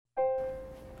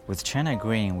With China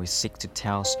Green, we seek to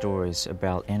tell stories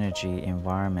about energy,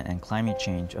 environment, and climate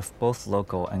change of both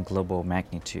local and global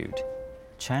magnitude.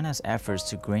 China's efforts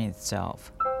to green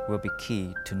itself will be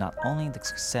key to not only the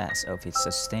success of its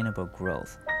sustainable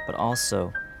growth, but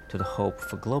also to the hope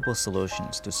for global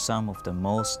solutions to some of the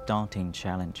most daunting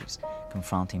challenges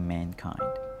confronting mankind.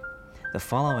 The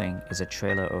following is a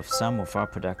trailer of some of our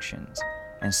productions,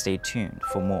 and stay tuned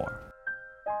for more.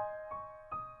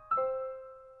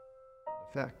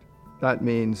 Effect. That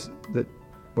means that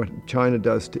what China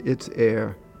does to its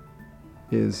air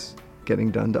is getting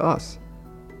done to us,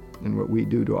 and what we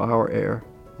do to our air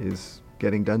is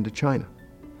getting done to China.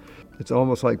 It's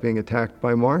almost like being attacked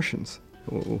by Martians.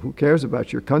 Well, who cares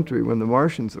about your country when the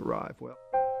Martians arrive? Well,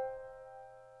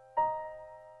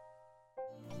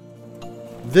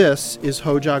 this is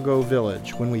Hojiago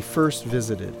Village when we first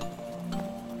visited.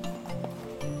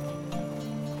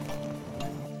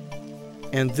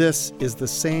 And this is the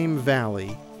same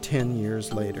valley 10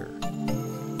 years later.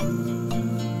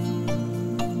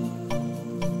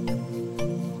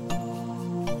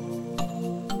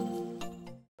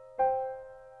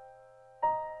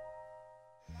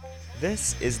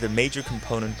 This is the major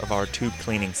component of our tube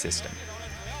cleaning system.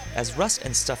 As rust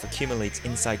and stuff accumulates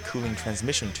inside cooling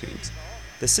transmission tubes,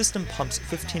 the system pumps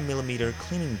 15mm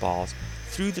cleaning balls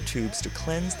through the tubes to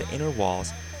cleanse the inner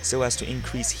walls so as to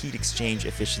increase heat exchange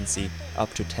efficiency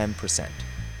up to 10%.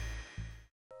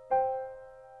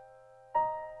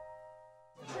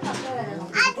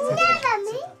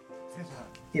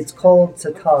 It's called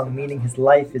Tsatang, meaning his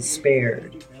life is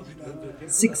spared.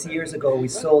 6 years ago, we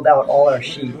sold out all our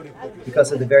sheep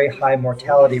because of the very high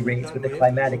mortality rates with the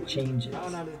climatic changes.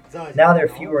 Now there are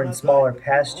fewer and smaller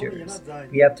pastures.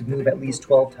 We have to move at least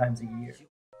 12 times a year.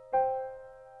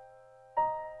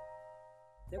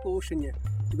 The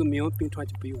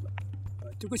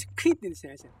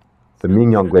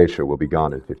Mingyang Glacier will be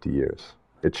gone in 50 years.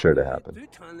 It's sure to happen.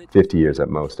 50 years at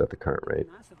most at the current rate.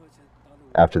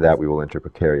 After that, we will enter a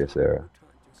precarious era,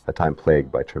 a time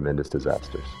plagued by tremendous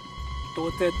disasters.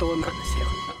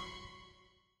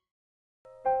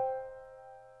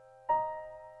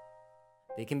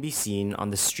 They can be seen on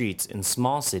the streets in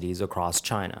small cities across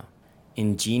China.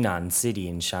 In Jinan City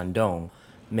in Shandong,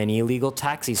 many illegal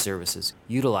taxi services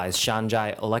utilize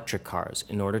Shanzhai electric cars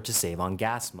in order to save on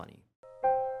gas money.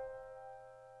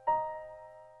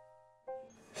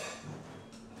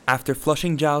 After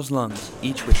flushing Zhao's lungs,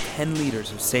 each with 10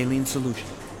 liters of saline solution,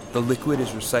 the liquid is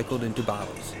recycled into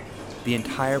bottles. The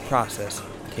entire process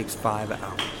takes 5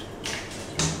 hours.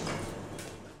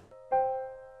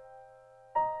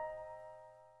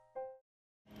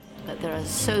 But there are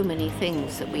so many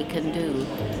things that we can do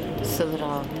so that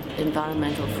our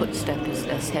environmental footstep is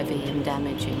less heavy and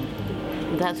damaging.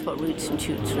 And that's what Roots and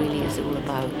Shoots really is all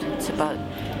about. It's about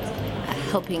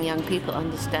helping young people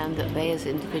understand that they as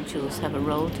individuals have a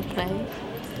role to play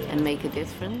and make a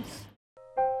difference.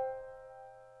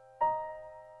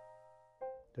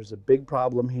 There's a big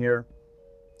problem here.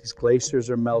 These glaciers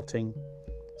are melting.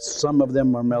 Some of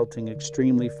them are melting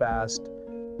extremely fast.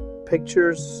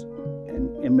 Pictures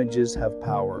and images have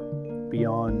power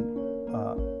beyond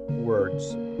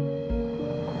words.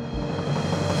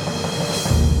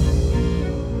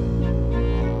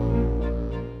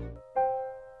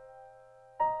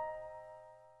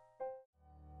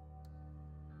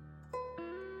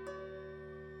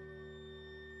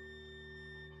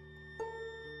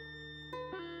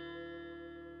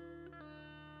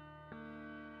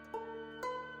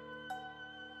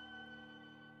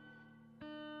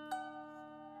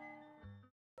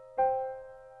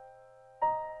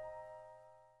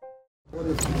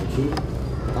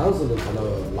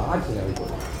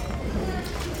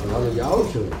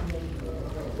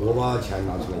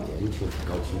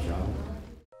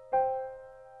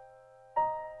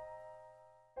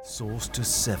 Source to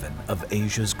 7 of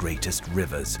Asia's greatest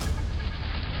rivers.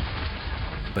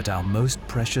 But our most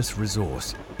precious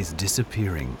resource is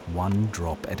disappearing one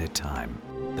drop at a time.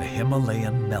 The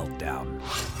Himalayan meltdown.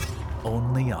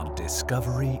 Only on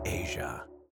Discovery Asia.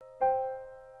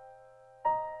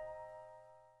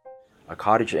 A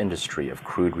cottage industry of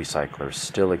crude recyclers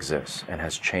still exists and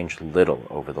has changed little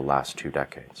over the last 2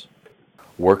 decades.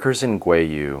 Workers in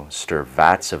Guiyu stir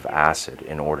vats of acid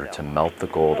in order to melt the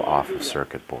gold off of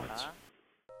circuit boards.